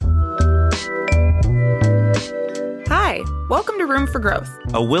Welcome to Room for Growth,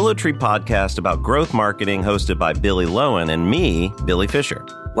 a Willow Tree podcast about growth marketing hosted by Billy Lowen and me, Billy Fisher.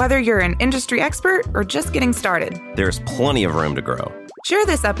 Whether you're an industry expert or just getting started, there's plenty of room to grow. Share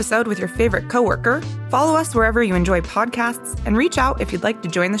this episode with your favorite coworker, follow us wherever you enjoy podcasts, and reach out if you'd like to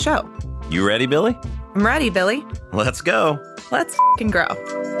join the show. You ready, Billy? I'm ready, Billy. Let's go. Let's f***ing grow.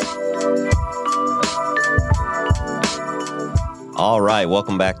 All right,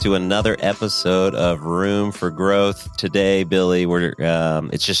 welcome back to another episode of Room for Growth. Today, Billy,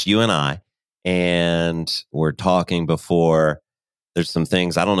 it's just you and we're talking before. There's some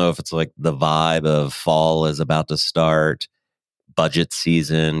things, I don't know if it's like the vibe of fall is about to start, budget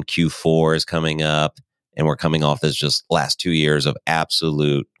season, Q4 is coming up, and we're coming off this just last 2 years of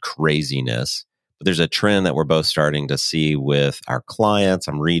absolute craziness. But there's a trend that we're both starting to see with our clients.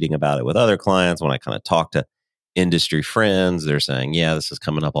 I'm reading about it with other clients. When I kind of talk to industry friends, they're saying, yeah, this is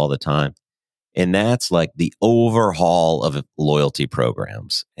coming up all the time. And that's like the overhaul of loyalty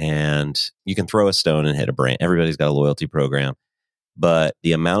programs. And you can throw a stone and hit a brand. Everybody's got a loyalty program. But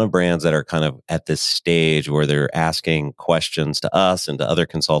the amount of brands that are kind of at this stage where they're asking questions to us and to other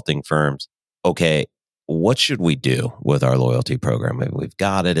consulting firms, okay, what should we do with our loyalty program? Maybe we've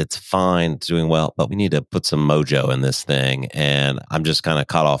got it, it's fine, it's doing well, but we need to put some mojo in this thing. And I'm just kind of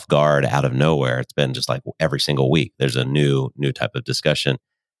caught off guard out of nowhere. It's been just like every single week, there's a new type of discussion.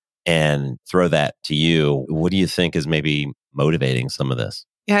 And throw that to you. What do you think is maybe motivating some of this?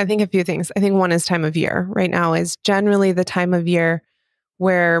 Yeah, I think a few things. I think one is time of year. Right now is generally the time of year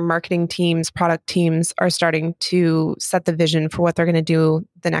where marketing teams, product teams are starting to set the vision for what they're going to do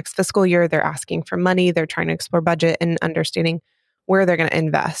the next fiscal year. They're asking for money. They're trying to explore budget and understanding where they're going to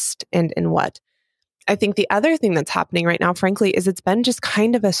invest and in what. I think the other thing that's happening right now, frankly, is it's been just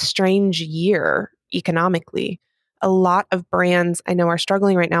kind of a strange year economically. A lot of brands I know are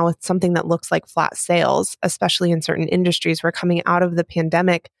struggling right now with something that looks like flat sales, especially in certain industries. We're coming out of the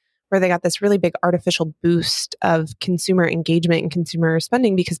pandemic where they got this really big artificial boost of consumer engagement and consumer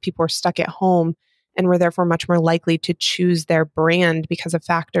spending because people were stuck at home and were therefore much more likely to choose their brand because of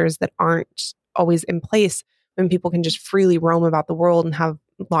factors that aren't always in place when people can just freely roam about the world and have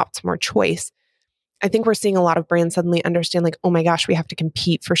lots more choice. I think we're seeing a lot of brands suddenly understand like, oh my gosh, we have to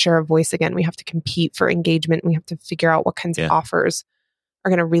compete for share of voice again. We have to compete for engagement. We have to figure out what kinds of offers are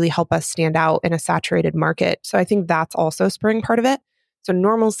going to really help us stand out in a saturated market. So I think that's also spurring part of it. So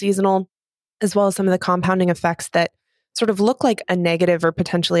normal seasonal, as well as some of the compounding effects that sort of look like a negative or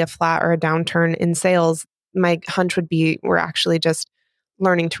potentially a flat or a downturn in sales. My hunch would be we're actually just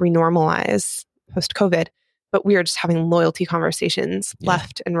learning to renormalize post-COVID, but we are just having loyalty conversations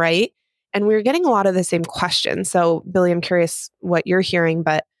left and right. And we're getting a lot of the same questions. So Billy, I'm curious what you're hearing,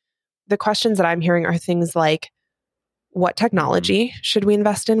 but the questions that I'm hearing are things like, what technology should we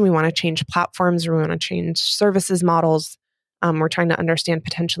invest in? We want to change platforms, or we want to change services models. We're trying to understand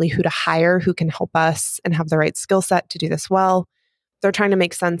potentially who to hire, who can help us and have the right skill set to do this well. They're trying to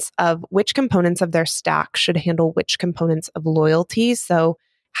make sense of which components of their stack should handle which components of loyalty. So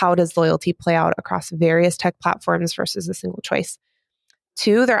how does loyalty play out across various tech platforms versus a single choice?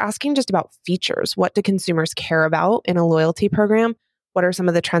 Two, they're asking just about features. What do consumers care about in a loyalty program? What are some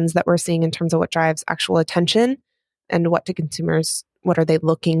of the trends that we're seeing in terms of what drives actual attention? And what are they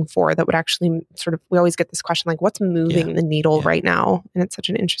looking for that would actually we always get this question, like what's moving the needle right now? And it's such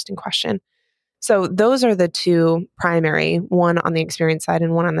an interesting question. So those are the two primary, one on the experience side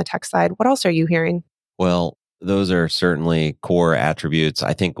and one on the tech side. What else are you hearing? Well, those are certainly core attributes.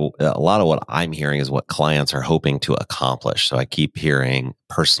 I think a lot of what I'm hearing is what clients are hoping to accomplish. So I keep hearing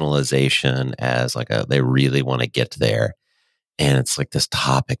personalization as they really want to get there. And it's like this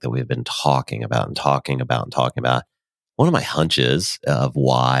topic that we've been talking about. One of my hunches of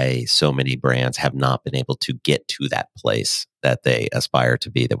why so many brands have not been able to get to that place that they aspire to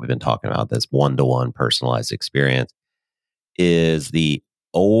be, that we've been talking about, this one-to-one personalized experience, is the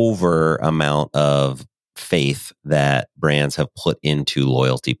over amount of faith that brands have put into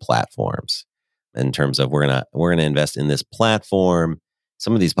loyalty platforms in terms of we're gonna invest in this platform.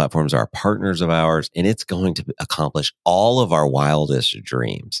 Some of these platforms are partners of ours, and it's going to accomplish all of our wildest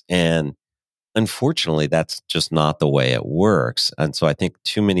dreams. And unfortunately, that's just not the way it works. And so I think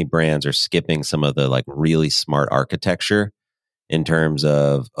too many brands are skipping some of the really smart architecture in terms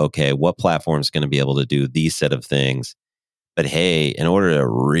of, okay, what platform is going to be able to do these set of things? But hey, in order to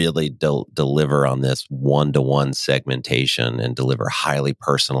really deliver on this one-to-one segmentation and deliver highly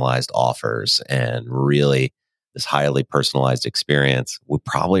personalized offers and really this highly personalized experience, we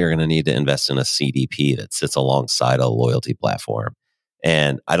probably are going to need to invest in a CDP that sits alongside a loyalty platform.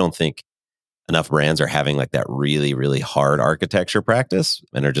 And I don't think enough brands are having like that really, really hard architecture practice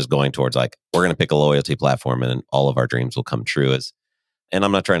and are just going towards like, we're going to pick a loyalty platform and then all of our dreams will come true. And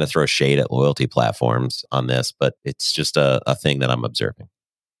I'm not trying to throw shade at loyalty platforms on this, but it's just a thing that I'm observing.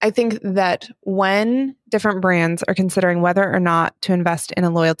 I think that when different brands are considering whether or not to invest in a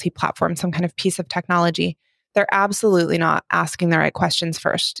loyalty platform, some kind of piece of technology, they're absolutely not asking the right questions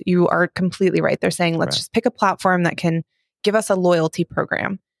first. You are completely right. They're saying, let's just pick a platform that can give us a loyalty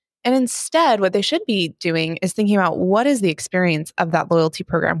program. And instead, what they should be doing is thinking about what is the experience of that loyalty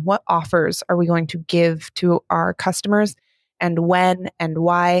program? What offers are we going to give to our customers, and when and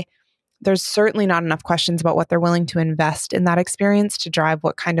why? There's certainly not enough questions about what they're willing to invest in that experience to drive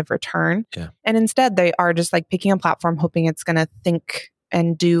what kind of return. Yeah. And instead, they are just like picking a platform, hoping it's going to think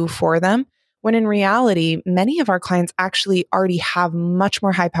and do for them. When in reality, many of our clients actually already have much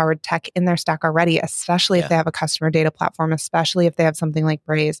more high-powered tech in their stack already, especially if they have a customer data platform, especially if they have something like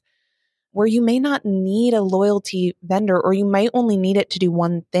Braze, where you may not need a loyalty vendor, or you might only need it to do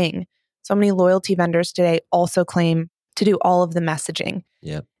one thing. So many loyalty vendors today also claim to do all of the messaging.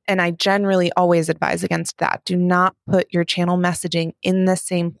 Yep. And I generally always advise against that. Do not put your channel messaging in the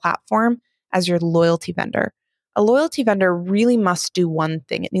same platform as your loyalty vendor. A loyalty vendor really must do one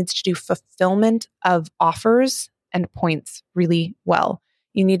thing. It needs to do fulfillment of offers and points really well.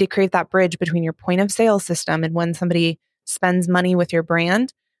 You need to create that bridge between your point of sale system and when somebody spends money with your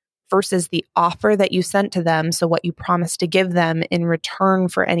brand versus the offer that you sent to them. So what you promised to give them in return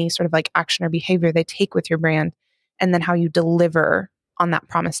for any sort of like action or behavior they take with your brand, and then how you deliver on that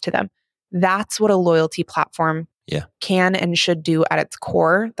promise to them. That's what a loyalty platform can and should do at its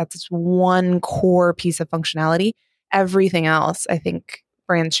core. That's one core piece of functionality. Everything else, I think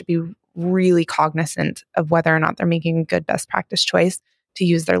brands should be really cognizant of whether or not they're making a good best practice choice to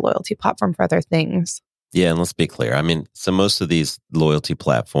use their loyalty platform for other things. Yeah, and let's be clear. I mean, so most of these loyalty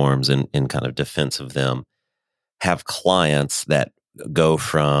platforms, in kind of defense of them, have clients that go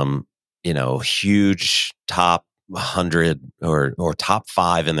from, huge top 100 or top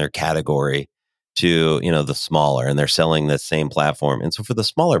 5 in their category to, the smaller, and they're selling the same platform. And so for the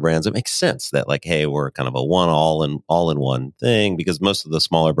smaller brands, it makes sense that like, hey, we're kind of a all in one thing, because most of the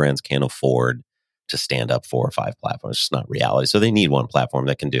smaller brands can't afford to stand up 4 or 5 platforms. It's just not reality. So they need one platform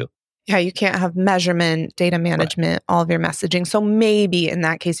that can do. Yeah, you can't have measurement, data management, all of your messaging. So maybe in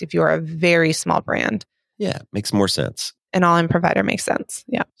that case, if you are a very small brand. Yeah, makes more sense. An all-in provider makes sense.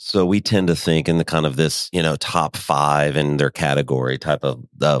 Yeah. So we tend to think in the kind of this, top 5 in their category type of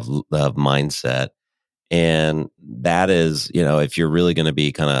mindset. And that is, if you're really going to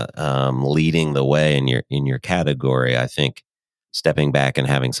be kind of leading the way in your category, I think stepping back and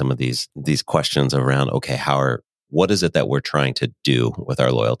having some of these questions around, okay, what is it that we're trying to do with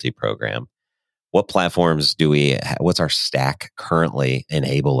our loyalty program? What platforms what's our stack currently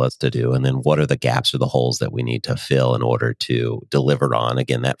enable us to do? And then what are the gaps or the holes that we need to fill in order to deliver on,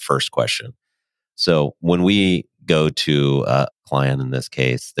 again, that first question. So when we go to a client in this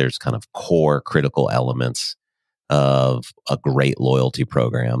case, there's kind of core critical elements of a great loyalty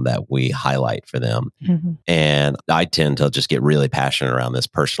program that we highlight for them. Mm-hmm. And I tend to just get really passionate around this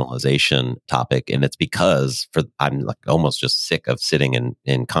personalization topic. And it's because I'm like almost just sick of sitting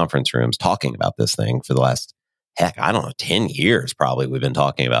in conference rooms talking about this thing for the last, 10 years probably. We've been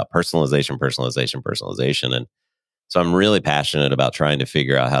talking about personalization. And so I'm really passionate about trying to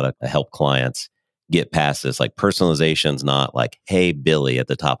figure out how to help clients get past this. Like, personalization's not like, hey, Billy at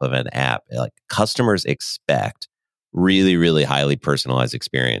the top of an app. Like, customers expect really, really highly personalized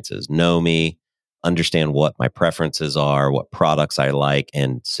experiences. Know me, understand what my preferences are, what products I like,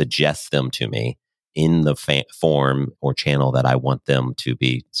 and suggest them to me in the form or channel that I want them to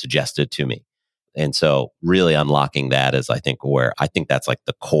be suggested to me. And so really unlocking that is, I think that's like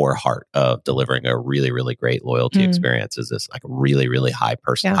the core heart of delivering a really, really great loyalty experience, is this like really, really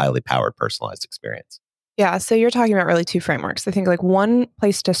highly powered personalized experience. Yeah. So you're talking about really 2 frameworks. I think like one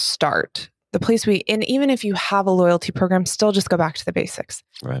place to start, and even if you have a loyalty program, still just go back to the basics.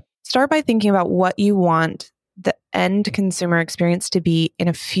 Right. Start by thinking about what you want the end consumer experience to be in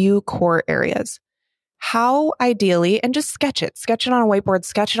a few core areas. How ideally, and just sketch it on a whiteboard,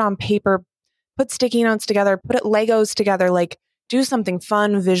 sketch it on paper, put sticky notes together, put Legos together, like do something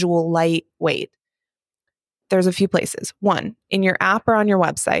fun, visual, lightweight. There's a few places. 1, in your app or on your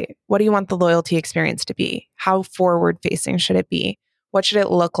website, what do you want the loyalty experience to be? How forward facing should it be? What should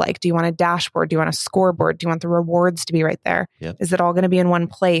it look like? Do you want a dashboard? Do you want a scoreboard? Do you want the rewards to be right there? Yep. Is it all going to be in one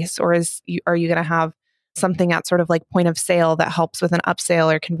place? Or are you going to have something at sort of like point of sale that helps with an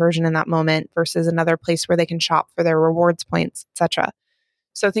upsale or conversion in that moment versus another place where they can shop for their rewards points, etc.?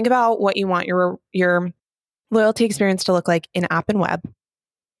 So think about what you want your loyalty experience to look like in app and web.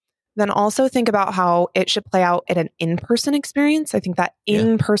 Then also think about how it should play out at an in-person experience. I think that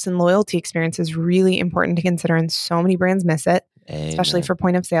in-person loyalty experience is really important to consider, and so many brands miss it, especially for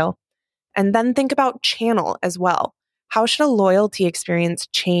point of sale. And then think about channel as well. How should a loyalty experience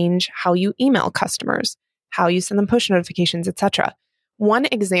change how you email customers, how you send them push notifications, etc.? One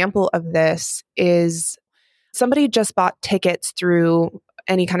example of this is somebody just bought tickets through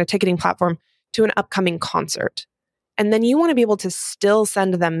any kind of ticketing platform to an upcoming concert. And then you want to be able to still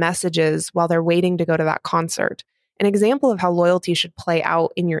send them messages while they're waiting to go to that concert. An example of how loyalty should play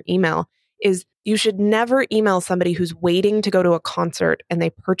out in your email is you should never email somebody who's waiting to go to a concert and they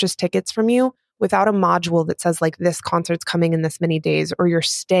purchase tickets from you without a module that says like, this concert's coming in this many days, or your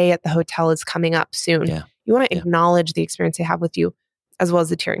stay at the hotel is coming up soon. Yeah. You want to acknowledge the experience they have with you as well as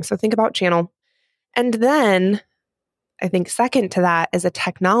the tiering. So think about channel. And then I think second to that is a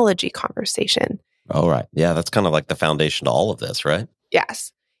technology conversation. Oh, right. Yeah, that's kind of like the foundation to all of this, right?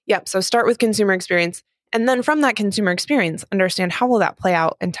 Yes. Yep. So start with consumer experience. And then from that consumer experience, understand how will that play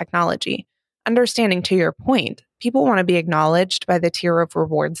out in technology. Understanding, to your point, people want to be acknowledged by the tier of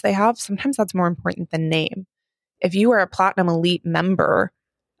rewards they have. Sometimes that's more important than name. If you are a Platinum Elite member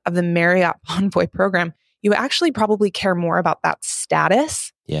of the Marriott Bonvoy program, you actually probably care more about that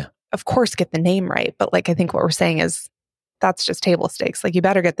status. Yeah. Of course, get the name right. But like, I think what we're saying is that's just table stakes. Like, you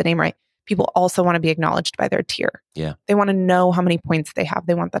better get the name right. People also want to be acknowledged by their tier. Yeah. They want to know how many points they have.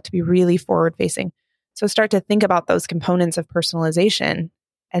 They want that to be really forward facing. So start to think about those components of personalization.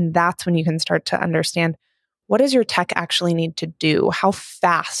 And that's when you can start to understand, what does your tech actually need to do? How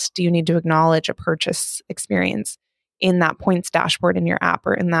fast do you need to acknowledge a purchase experience in that points dashboard in your app,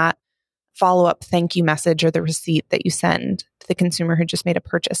 or in that follow-up thank you message or the receipt that you send to the consumer who just made a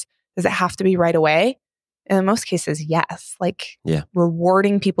purchase? Does it have to be right away? And in most cases, yes. Like,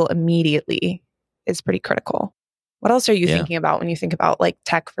 rewarding people immediately is pretty critical. What else are you thinking about when you think about like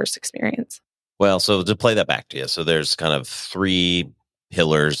tech versus experience? Well, so to play that back to you, so there's kind of three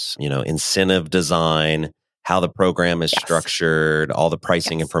pillars, incentive design, how the program is structured, all the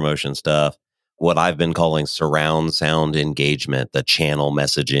pricing and promotion stuff, what I've been calling surround sound engagement, the channel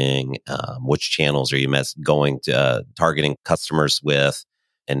messaging, which channels are you going to targeting customers with,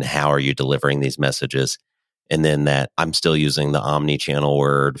 and how are you delivering these messages? And then that I'm still using the omnichannel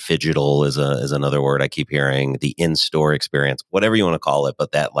word. Phygital is another word I keep hearing. The in-store experience, whatever you want to call it,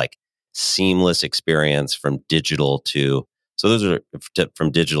 but that like seamless experience from digital to, so those are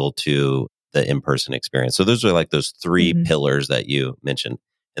from digital to the in-person experience. So those are like those three pillars that you mentioned.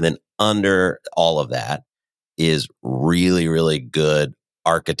 And then under all of that is really, really good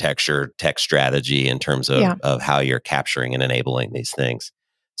architecture, tech strategy in terms of how you're capturing and enabling these things.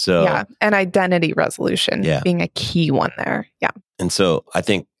 So and identity resolution being a key one there. And so I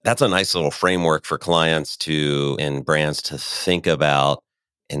think that's a nice little framework for clients and brands to think about.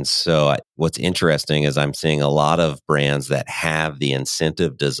 And so what's interesting is I'm seeing a lot of brands that have the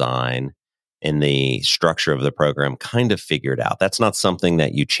incentive design and the structure of the program kind of figured out. That's not something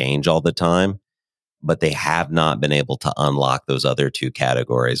that you change all the time, but they have not been able to unlock those other two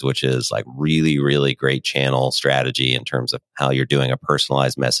categories, which is like really, really great channel strategy in terms of how you're doing a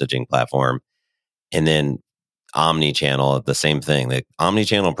personalized messaging platform. And then omnichannel, the same thing. The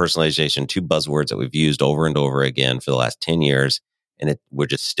omnichannel and personalization, two buzzwords that we've used over and over again for the last 10 years. And we're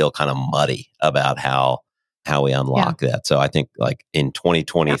just still kind of muddy about how we unlock that. So I think like in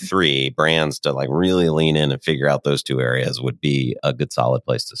 2023, brands to like really lean in and figure out those two areas would be a good solid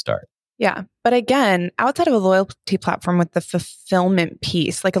place to start. Yeah. But again, outside of a loyalty platform with the fulfillment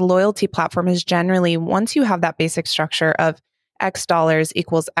piece, like a loyalty platform is generally, once you have that basic structure of X dollars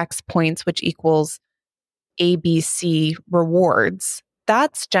equals X points, which equals ABC rewards,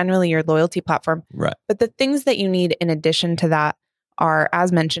 that's generally your loyalty platform. Right. But the things that you need in addition to that are,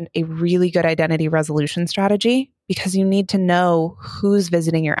 as mentioned, a really good identity resolution strategy, because you need to know who's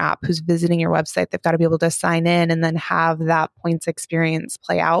visiting your app, who's visiting your website. They've got to be able to sign in and then have that points experience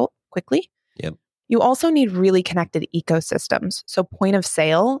play out quickly. Yep. You also need really connected ecosystems. So point of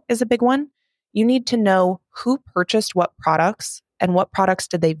sale is a big one. You need to know who purchased what products and what products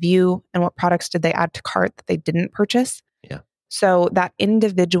did they view and what products did they add to cart that they didn't purchase. Yeah. So that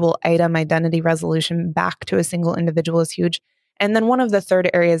individual item identity resolution back to a single individual is huge. And then one of the third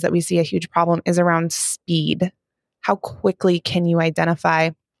areas that we see a huge problem is around speed. How quickly can you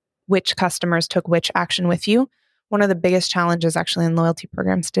identify which customers took which action with you? One of the biggest challenges actually in loyalty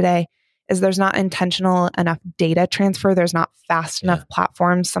programs today is there's not intentional enough data transfer. There's not fast enough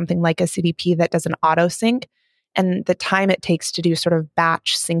platforms, something like a CDP that does an auto sync. And the time it takes to do sort of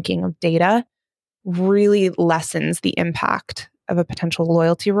batch syncing of data really lessens the impact of a potential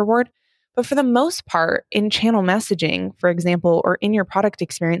loyalty reward. But for the most part, in channel messaging, for example, or in your product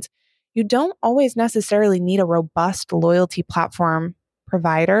experience, you don't always necessarily need a robust loyalty platform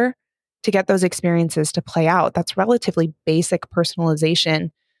provider to get those experiences to play out. That's relatively basic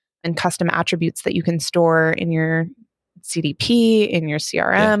personalization and custom attributes that you can store in your CDP, in your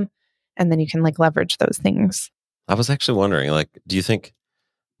CRM, and then you can leverage those things. I was actually wondering, do you think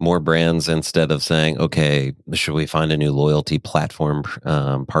more brands, instead of saying, okay, should we find a new loyalty platform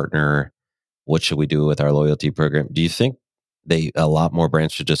partner? What should we do with our loyalty program? Do you think a lot more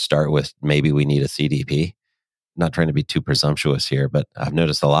brands should just start with, maybe we need a CDP? Not trying to be too presumptuous here, but I've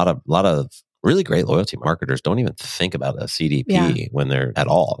noticed a lot of really great loyalty marketers don't even think about a CDP when they're at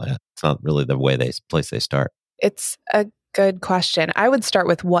all. It's not really the place they start. It's a good question. I would start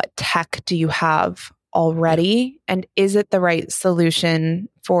with, what tech do you have already? And is it the right solution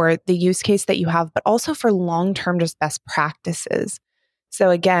for the use case that you have, but also for long-term just best practices? So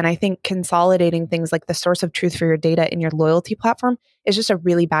again, I think consolidating things like the source of truth for your data in your loyalty platform is just a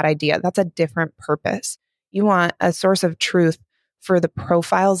really bad idea. That's a different purpose. You want a source of truth for the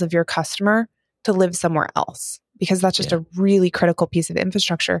profiles of your customer to live somewhere else, because that's just a really critical piece of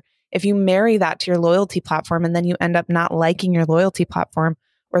infrastructure. If you marry that to your loyalty platform and then you end up not liking your loyalty platform,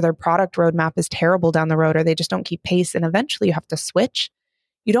 or their product roadmap is terrible down the road, or they just don't keep pace and eventually you have to switch,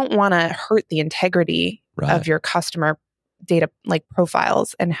 you don't want to hurt the integrity of your customer data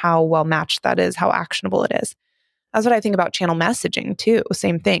profiles and how well matched that is, how actionable it is. That's what I think about channel messaging too.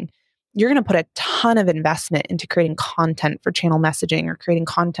 Same thing. You're going to put a ton of investment into creating content for channel messaging or creating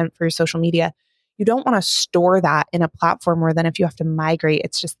content for your social media. You don't want to store that in a platform where then if you have to migrate,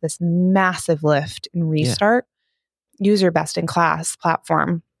 it's just this massive lift and restart. Use your best-in-class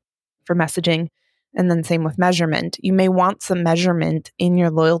platform for messaging. And then same with measurement. You may want some measurement in your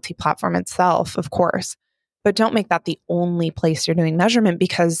loyalty platform itself, of course, but don't make that the only place you're doing measurement,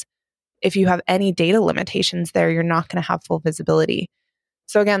 because if you have any data limitations there, you're not going to have full visibility.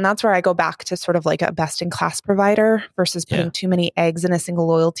 So again, that's where I go back to sort of like a best-in-class provider versus putting too many eggs in a single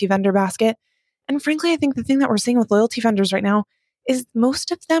loyalty vendor basket. And frankly, I think the thing that we're seeing with loyalty vendors right now is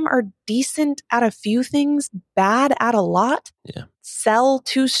most of them are decent at a few things, bad at a lot, sell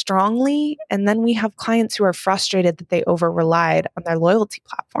too strongly. And then we have clients who are frustrated that they over-relied on their loyalty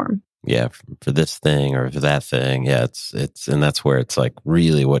platform. Yeah, for this thing or for that thing. Yeah, it's and that's where it's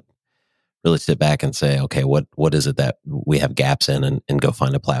really sit back and say, okay, what is it that we have gaps in, and go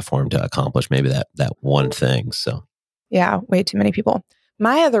find a platform to accomplish maybe that one thing. So yeah, way too many people.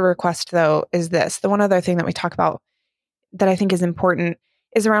 My other request though is this. The one other thing that we talk about that I think is important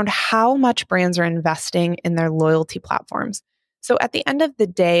is around how much brands are investing in their loyalty platforms. So at the end of the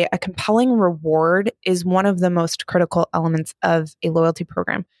day, a compelling reward is one of the most critical elements of a loyalty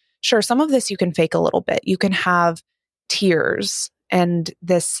program. Sure, some of this you can fake a little bit. You can have tiers and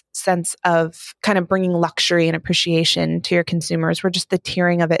this sense of kind of bringing luxury and appreciation to your consumers, where just the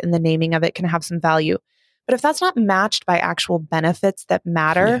tiering of it and the naming of it can have some value. But if that's not matched by actual benefits that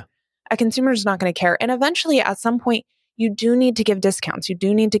matter, a consumer is not going to care. And eventually, at some point, you do need to give discounts. You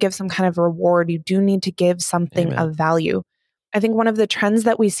do need to give some kind of reward. You do need to give something of value. I think one of the trends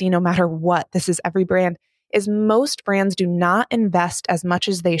that we see, no matter what, this is every brand, is most brands do not invest as much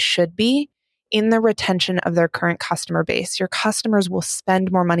as they should be in the retention of their current customer base. Your customers will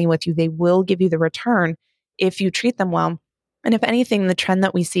spend more money with you. They will give you the return if you treat them well. And if anything, the trend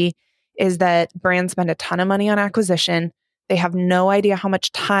that we see is that brands spend a ton of money on acquisition. They have no idea how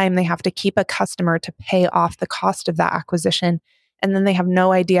much time they have to keep a customer to pay off the cost of that acquisition. And then they have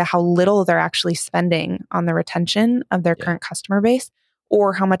no idea how little they're actually spending on the retention of their current customer base,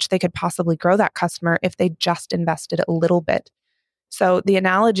 or how much they could possibly grow that customer if they just invested a little bit. So the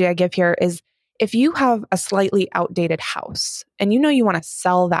analogy I give here is, if you have a slightly outdated house and you want to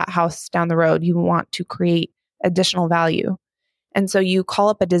sell that house down the road, you want to create additional value. And so you call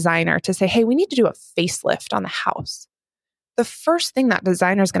up a designer to say, hey, we need to do a facelift on the house. The first thing that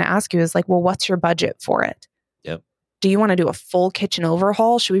designer is going to ask you is well, what's your budget for it? Yep. Do you want to do a full kitchen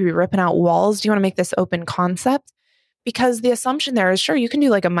overhaul? Should we be ripping out walls? Do you want to make this open concept? Because the assumption there is, sure, you can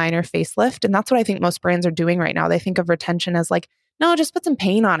do a minor facelift. And that's what I think most brands are doing right now. They think of retention as no, just put some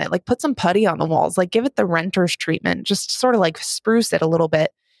paint on it. Put some putty on the walls. Give it the renter's treatment. Just sort of spruce it a little bit.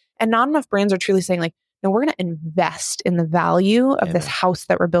 And not enough brands are truly saying no, we're going to invest in the value of this house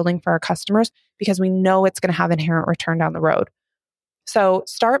that we're building for our customers, because we know it's going to have inherent return down the road. So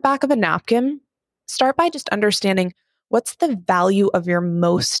start back of a napkin. Start by just understanding, what's the value of your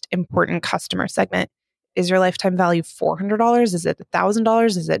most important customer segment? Is your lifetime value $400? Is it $1,000?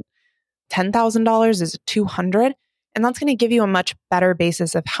 Is it $10,000? Is it $200? And that's going to give you a much better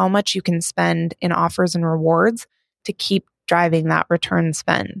basis of how much you can spend in offers and rewards to keep driving that return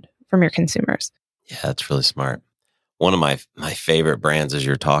spend from your consumers. Yeah, that's really smart. One of my favorite brands as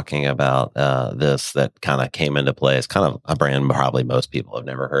you're talking about this that kind of came into play is kind of a brand probably most people have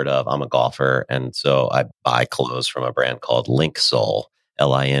never heard of. I'm a golfer, and so I buy clothes from a brand called Linksole,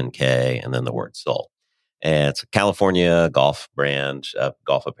 Link, and then the word sole. And it's a California golf brand,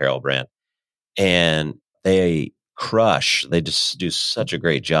 golf apparel brand. And they just do such a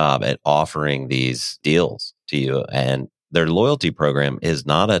great job at offering these deals to you. And their loyalty program is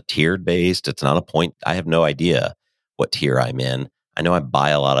not a tiered based. It's not a point. I have no idea what tier I'm in. I know I buy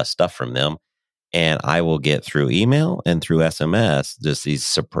a lot of stuff from them, and I will get through email and through SMS just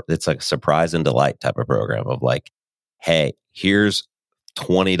it's like a surprise and delight type of program of like, hey, here's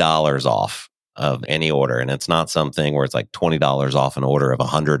 $20 off of any order. And it's not something where it's like $20 off an order of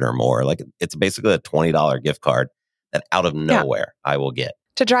 100 or more. Like it's basically a $20 gift card that out of nowhere I will get.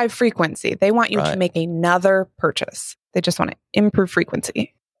 To drive frequency. They want you Right. to make another purchase. They just want to improve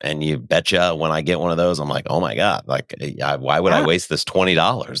frequency. And you betcha when I get one of those, I'm like, oh my God, like, why would I waste this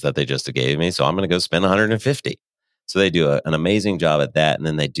 $20 that they just gave me? So I'm going to go spend 150. So they do an amazing job at that. And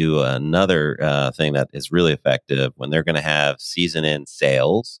then they do another thing that is really effective when they're going to have season end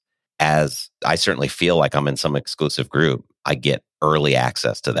sales. As I certainly feel like I'm in some exclusive group, I get early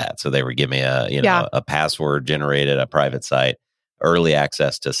access to that. So they would give me a password generated, a private site, early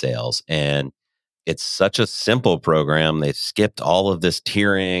access to sales. And it's such a simple program. They skipped all of this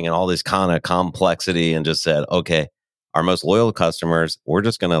tiering and all this kind of complexity and just said, okay, our most loyal customers, we're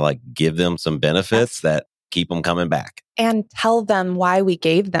just going to like give them some benefits that keep them coming back. And tell them why we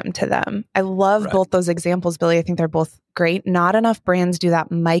gave them to them. I love both those examples, Billy. I think they're both great. Not enough brands do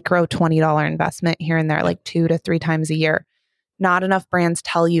that micro $20 investment here and there, like 2 to 3 times a year. Not enough brands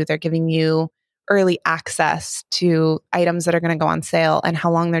tell you they're giving you early access to items that are going to go on sale and how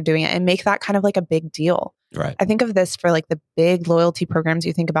long they're doing it and make that kind of like a big deal. Right. I think of this for like the big loyalty programs.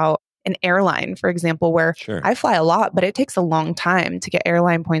 You think about an airline, for example, where I fly a lot, but it takes a long time to get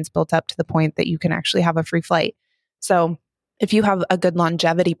airline points built up to the point that you can actually have a free flight. So if you have a good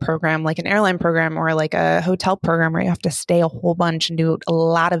longevity program, like an airline program or like a hotel program where you have to stay a whole bunch and do a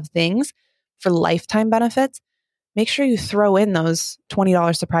lot of things for lifetime benefits, make sure you throw in those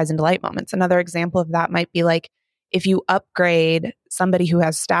 $20 surprise and delight moments. Another example of that might be like if you upgrade somebody who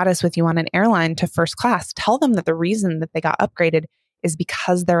has status with you on an airline to first class, tell them that the reason that they got upgraded is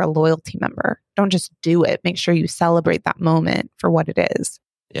because they're a loyalty member. Don't just do it. Make sure you celebrate that moment for what it is.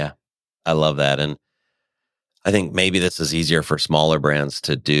 Yeah, I love that. And I think maybe this is easier for smaller brands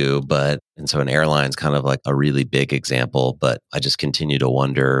to do, and so an airline's kind of like a really big example, but I just continue to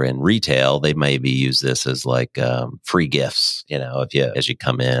wonder in retail, they maybe use this as like free gifts, as you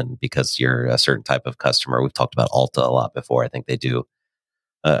come in because you're a certain type of customer. We've talked about Ulta a lot before. I think they do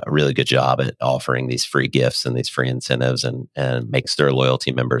a really good job at offering these free gifts and these free incentives and makes their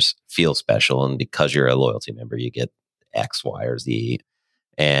loyalty members feel special. And because you're a loyalty member, you get X, Y, or Z.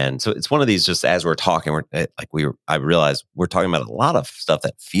 And so it's one of these, just as we're talking, I realize we're talking about a lot of stuff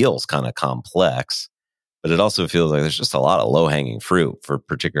that feels kind of complex, but it also feels like there's just a lot of low hanging fruit for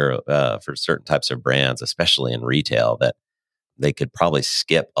certain types of brands, especially in retail, that they could probably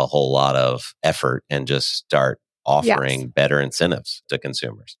skip a whole lot of effort and just start offering better incentives to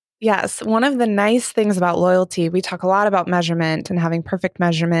consumers. Yes. One of the nice things about loyalty, we talk a lot about measurement and having perfect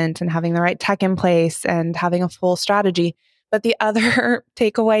measurement and having the right tech in place and having a full strategy. But the other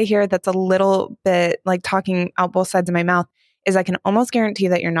takeaway here that's a little bit like talking out both sides of my mouth is I can almost guarantee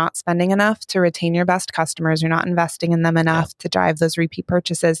that you're not spending enough to retain your best customers. You're not investing in them enough to drive those repeat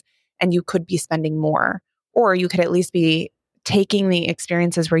purchases. And you could be spending more, or you could at least be taking the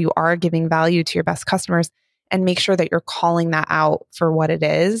experiences where you are giving value to your best customers and make sure that you're calling that out for what it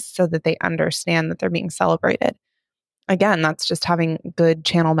is so that they understand that they're being celebrated. Again, that's just having good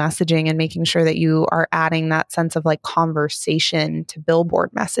channel messaging and making sure that you are adding that sense of like conversation to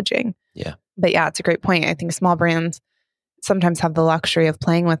billboard messaging. Yeah. But yeah, it's a great point. I think small brands sometimes have the luxury of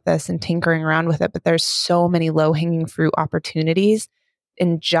playing with this and tinkering around with it, but there's so many low-hanging fruit opportunities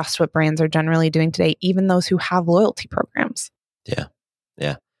in just what brands are generally doing today, even those who have loyalty programs. Yeah.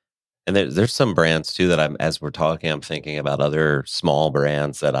 Yeah. And there's some brands too that as we're talking, I'm thinking about other small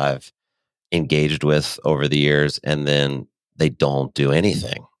brands that I've engaged with over the years, and then they don't do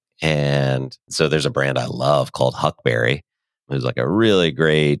anything. And so there's a brand I love called Huckberry, who's like a really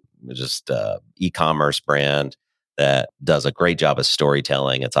great, just e-commerce brand that does a great job of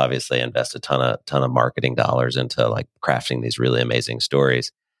storytelling. It's obviously invested a ton of marketing dollars into like crafting these really amazing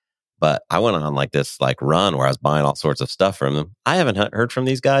stories. But I went on like this like run where I was buying all sorts of stuff from them. I haven't heard from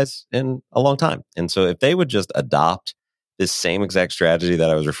these guys in a long time. And so if they would just adopt this same exact strategy that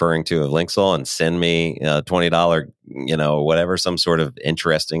I was referring to of Linksole and send me $20, whatever, some sort of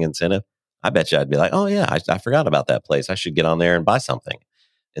interesting incentive, I bet you I'd be like, oh yeah, I forgot about that place. I should get on there and buy something.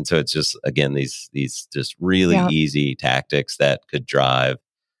 And so it's just, again, these just really easy tactics that could drive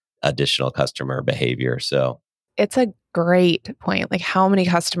additional customer behavior. So it's a great point. Like, how many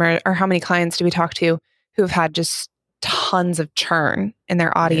customers or how many clients do we talk to who have had just tons of churn in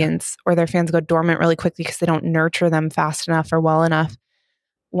their audience, or their fans go dormant really quickly because they don't nurture them fast enough or well enough?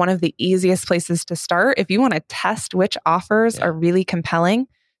 One of the easiest places to start, if you want to test which offers are really compelling,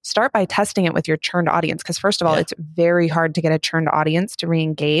 start by testing it with your churned audience. Because first of all, it's very hard to get a churned audience to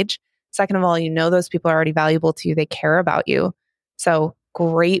re-engage. Second of all, those people are already valuable to you. They care about you. So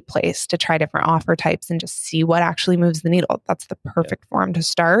great place to try different offer types and just see what actually moves the needle. That's the perfect forum to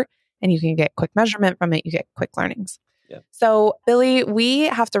start. And you can get quick measurement from it. You get quick learnings. Yeah. So Billy, we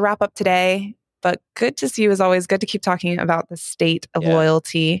have to wrap up today, but good to see you as always. Good to keep talking about the state of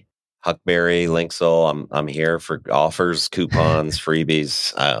loyalty. Huckberry, Linksel, I'm here for offers, coupons,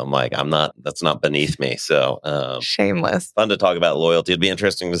 freebies. That's not beneath me. So shameless. Fun to talk about loyalty. It'd be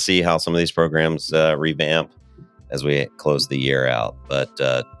interesting to see how some of these programs revamp as we close the year out. But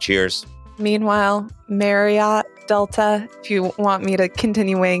cheers. Meanwhile, Marriott, Delta, if you want me to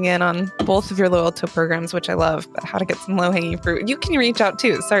continue weighing in on both of your loyalty programs, which I love, but how to get some low-hanging fruit, you can reach out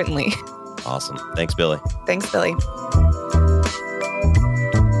too, certainly. Awesome. Thanks, Billy. Thanks, Billy.